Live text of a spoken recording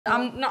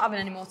I'm not having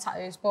any more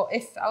tattoos, but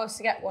if I was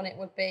to get one, it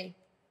would be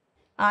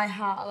I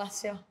Heart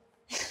Alessia.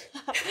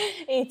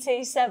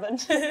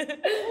 ET7.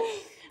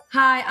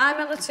 Hi,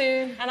 I'm ELLE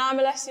Toone. And I'm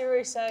Alessia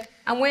Russo.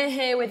 And we're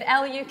here with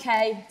ELLE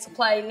UK to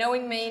play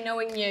Knowing Me,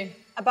 Knowing You.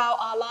 About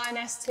our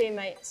Lioness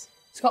teammates.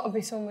 It's got to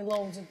be someone with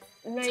loads of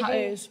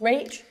tattoos.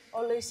 Rach?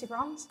 Or Lucy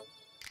Brands.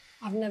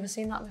 I've never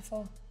seen that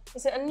before.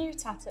 Is it a new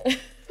tattoo?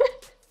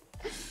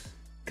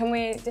 Can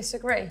we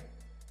disagree?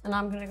 And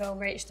I'm going to go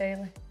Rach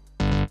Daly.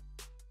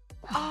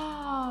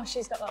 Oh,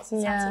 she's got lots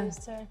of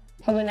tattoos too.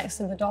 Probably next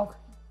to the dog.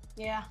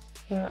 Yeah.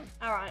 Yeah.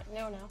 All right,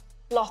 no.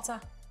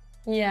 Lotta.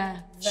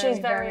 Yeah, she's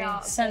very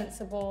artsy.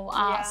 Sensible,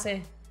 artsy.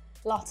 Yeah.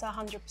 Lotta,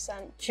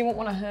 100%. She won't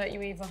want to hurt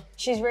you either.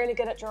 She's really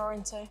good at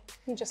drawing too.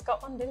 You just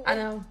got one, didn't you? I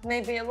know,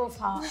 maybe a love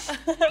heart.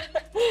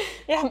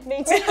 Yeah,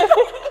 me too.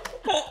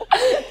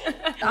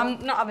 I'm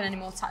not having any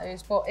more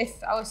tattoos, but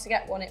if I was to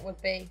get one, it would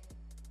be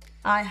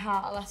I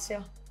Heart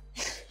Alessia.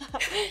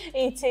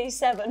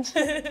 ET7.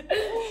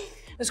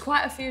 There's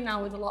quite a few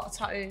now with a lot of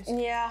tattoos.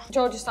 Yeah.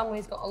 Georgia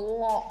Stanley's got a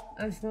lot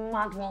of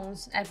mad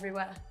ones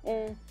everywhere.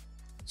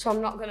 So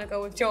I'm not going to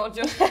go with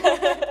Georgia.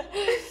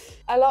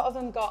 A lot of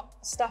them got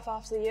stuff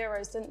after the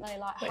Euros, didn't they?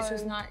 Like Which home.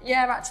 was nice.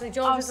 Yeah, actually,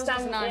 Georgia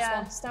does a nice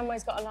one.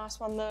 Stanway's got a nice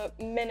one the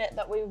minute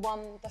that we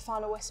won, the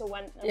final whistle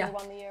went and we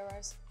won the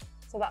Euros.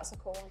 So that's a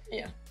cool one.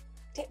 Yeah.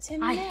 Dipped in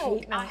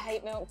milk. I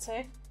hate milk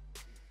too.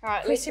 All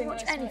right, pretty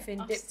much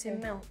anything dipped in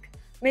milk.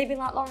 Maybe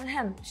like Lauren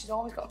Hemp, she's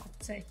always got a cup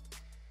of tea.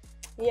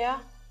 Yeah.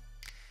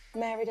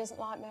 Mary doesn't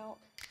like milk.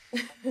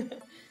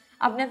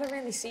 I've never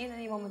really seen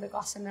anyone with a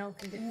glass of milk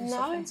and dipping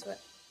stuff into it.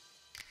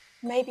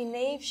 Maybe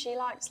Neve, she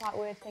likes like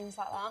weird things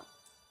like that.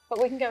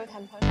 But we can go with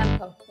Hempo.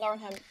 Hempo. Lauren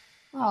Hemp.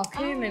 Oh,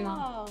 Kumi,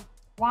 man.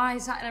 Why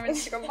is that in her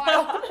Instagram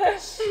bio?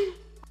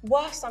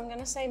 Worst, I'm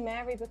gonna say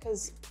Mary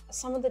because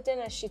some of the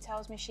dinners she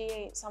tells me she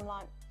eats, I'm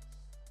like,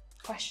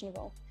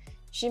 questionable.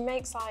 She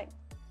makes like,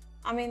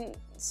 I mean,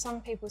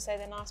 some people say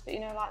they're nice, but you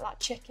know, like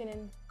chicken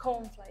and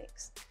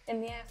cornflakes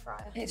in the air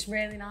fryer. It's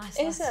really nice.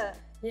 Is it?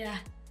 Yeah.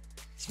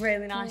 It's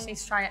really nice. You need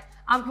to try it.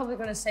 I'm probably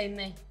going to say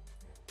me.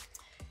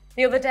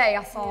 The other day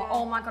I thought,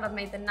 oh my God, I've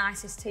made the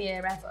nicest tea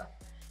here ever.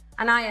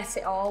 And I ate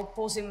it all,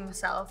 buzzing with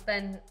myself.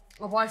 Then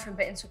my boyfriend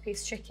bit into a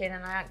piece of chicken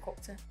and I hadn't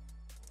cooked it.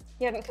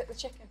 You hadn't cooked the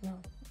chicken? No.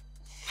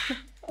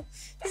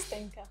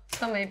 Stinker.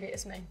 So maybe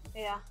it's me.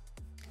 Yeah.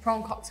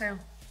 Prawn cocktail.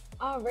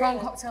 Oh, really? Prawn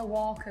cocktail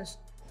Walkers.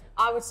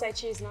 I would say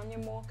cheese and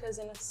onion Walkers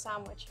in a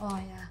sandwich. Oh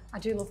yeah, I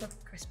do love the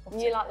crisp butter.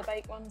 You like the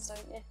baked ones,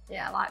 don't you?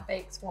 Yeah, I like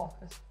baked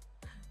Walkers.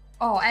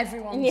 Oh,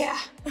 everyone's. Yeah.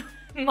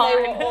 Mine.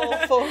 They were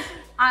awful.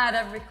 I had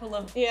every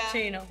colour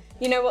chino.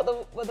 You know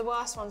what were the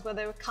worst ones, where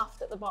they were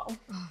cuffed at the bottom?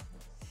 Oh,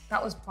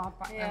 that was bad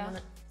back then, wasn't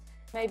it?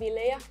 Maybe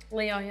Leah?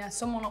 Leo, yeah.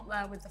 Someone up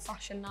there with the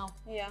fashion now.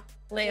 Yeah.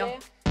 Leo.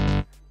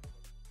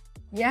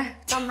 Yeah,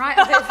 damn right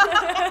I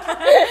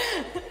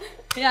did.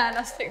 Yeah, and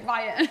I stick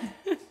by it.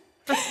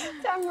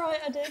 Damn right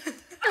I did.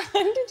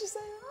 When did you say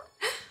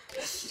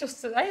that?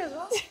 Just today as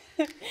well.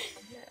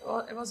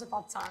 Yeah, it was a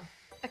bad time.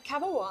 A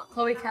cab or what?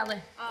 Chloe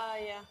Kelly.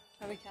 Yeah,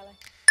 Chloe Kelly.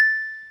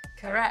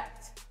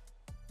 Correct.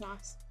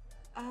 Nice.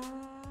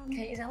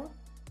 Katie's Ellen?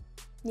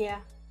 Yeah,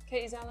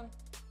 Katie's Ellen.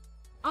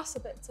 Us a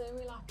bit too,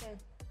 we like her.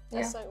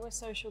 Yeah. We're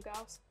social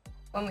girls.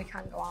 When we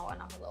can go out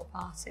and have a little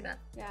party then.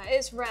 Yeah,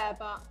 it's rare,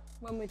 but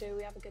when we do,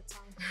 we have a good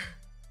time.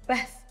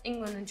 Beth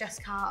England and Jess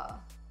Carter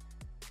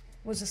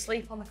was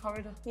asleep on the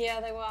corridor.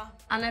 Yeah, they were.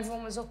 And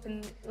everyone was up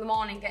in the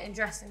morning getting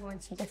dressed and going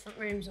to different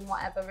rooms and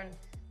whatever, and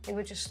they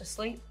were just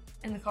asleep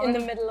in the corridor.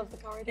 In the middle of the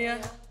corridor,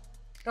 yeah.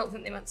 Don't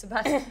think they went to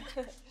bed.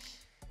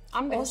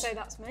 I'm going to say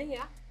that's me,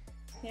 yeah.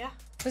 Yeah.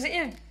 Was it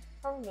you?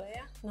 Probably,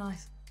 yeah.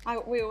 Nice.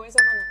 We always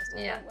have on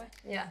ours, don't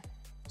we? Yeah.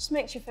 Just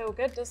makes you feel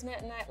good, doesn't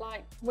it? And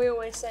like, we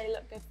always say,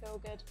 look good, feel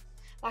good.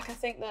 Like, I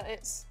think that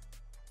it's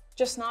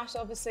just nice.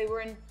 Obviously,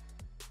 we're in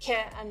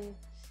kit and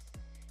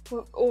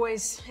we're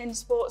always in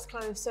sports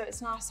clothes, so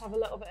it's nice to have a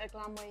little bit of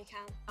glam where you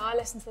can. I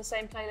listen to the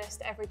same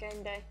playlist every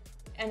game day,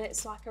 and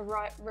it's like a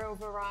real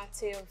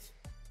variety of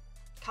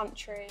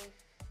country,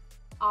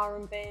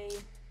 R&B,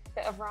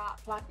 bit of rap.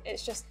 Like,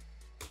 it's just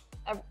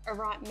a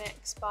right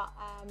mix. But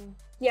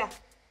yeah,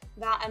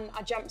 that, and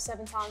I jumped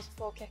 7 times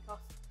before kickoff.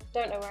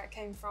 Don't know where it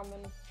came from,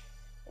 and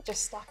it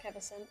just stuck ever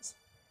since.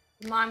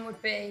 Mine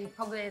would be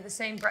probably the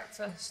same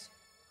breakfast,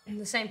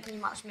 the same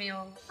pre-match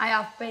meal. I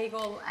have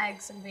bagel,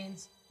 eggs and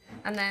beans.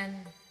 And then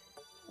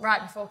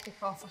right before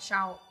kick-off, I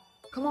shout,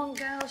 "Come on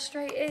girls,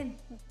 straight in."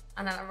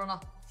 And then I run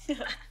off.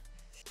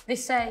 They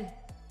say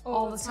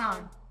all the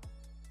time.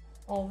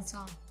 All the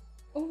time.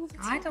 All the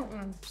time? I don't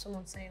remember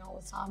someone saying all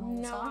the time, all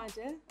the time. No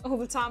idea. All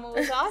the time, all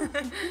the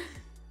time?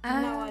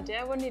 No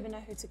idea. I wouldn't even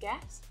know who to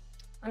guess.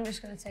 I'm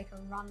just going to take a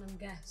random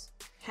guess.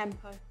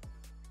 Hempo.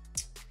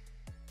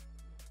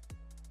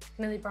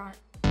 Millie Bryant.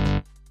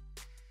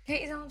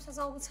 Katie's Ellen says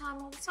all the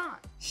time, all the time.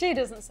 She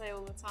doesn't say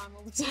all the time,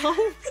 all the time.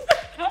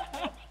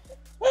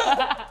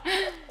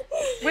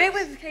 We're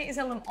with Katie's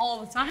Ellen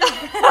all the time.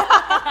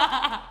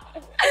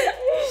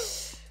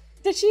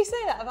 Did she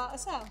say that about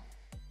herself?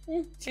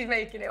 She's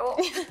making it up.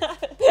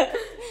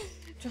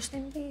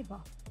 Justin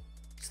Bieber.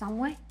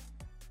 Stanway.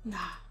 Nah,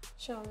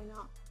 surely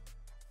not.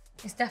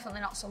 It's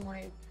definitely not someone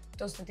who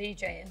does the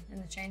DJing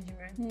in the changing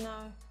room.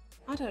 No,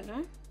 I don't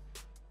know.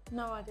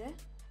 No idea.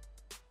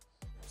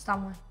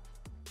 Stanley.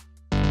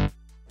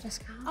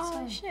 Just can't Oh,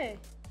 say. is she?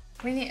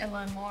 We need to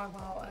learn more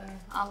about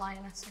our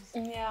Lionesses.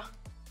 Yeah.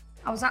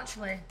 I was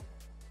actually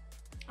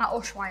at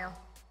Ushuaia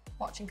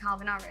watching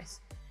Calvin Harris,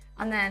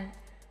 and then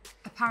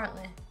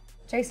apparently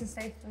Jason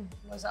Statham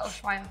was at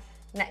Ushuaia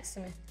next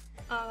to me.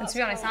 Oh, And to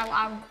be honest,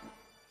 I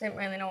didn't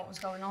really know what was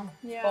going on,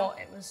 but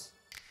it was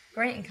a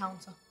great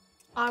encounter.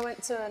 I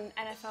went to an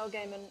NFL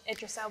game and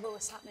Idris Elba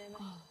was sat near me.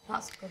 Oh,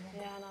 that's a good one.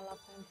 Yeah, and I love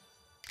him.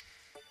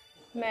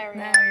 Mary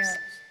Mary.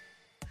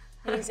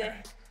 Easy.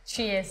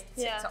 She is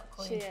the Yeah, TikTok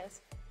queen. she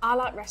is. I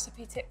like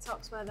recipe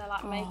TikToks where they're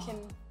like making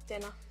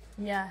dinner.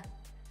 Yeah,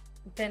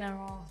 dinner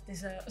or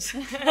desserts.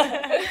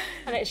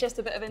 And it's just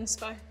a bit of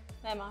inspo.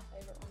 They're my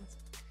favourite ones.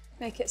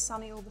 Make it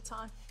sunny all the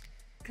time.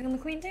 Can the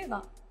queen do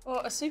that?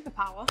 Or a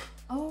superpower.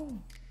 Oh,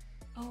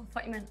 I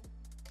thought you meant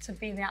to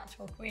be the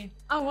actual queen.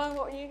 Oh, well,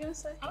 what were you going to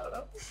say? I don't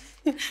know.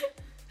 I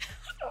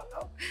don't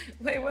know.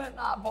 They weren't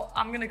that, but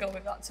I'm going to go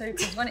with that too,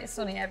 because when it's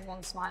sunny,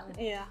 everyone's smiling.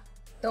 Yeah.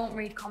 Don't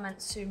read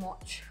comments too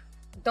much.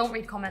 Don't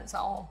read comments at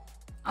all,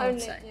 I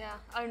would say. Yeah,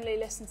 only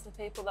listen to the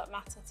people that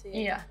matter to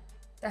you. Yeah,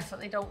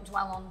 definitely don't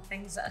dwell on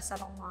things that are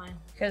said online,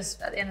 because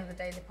at the end of the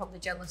day, they're probably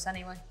jealous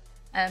anyway.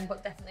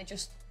 But definitely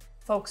just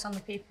focus on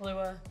the people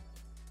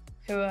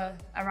who are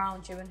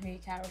around you and who you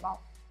care about.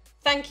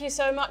 Thank you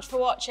so much for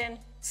watching.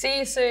 See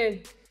you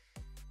soon.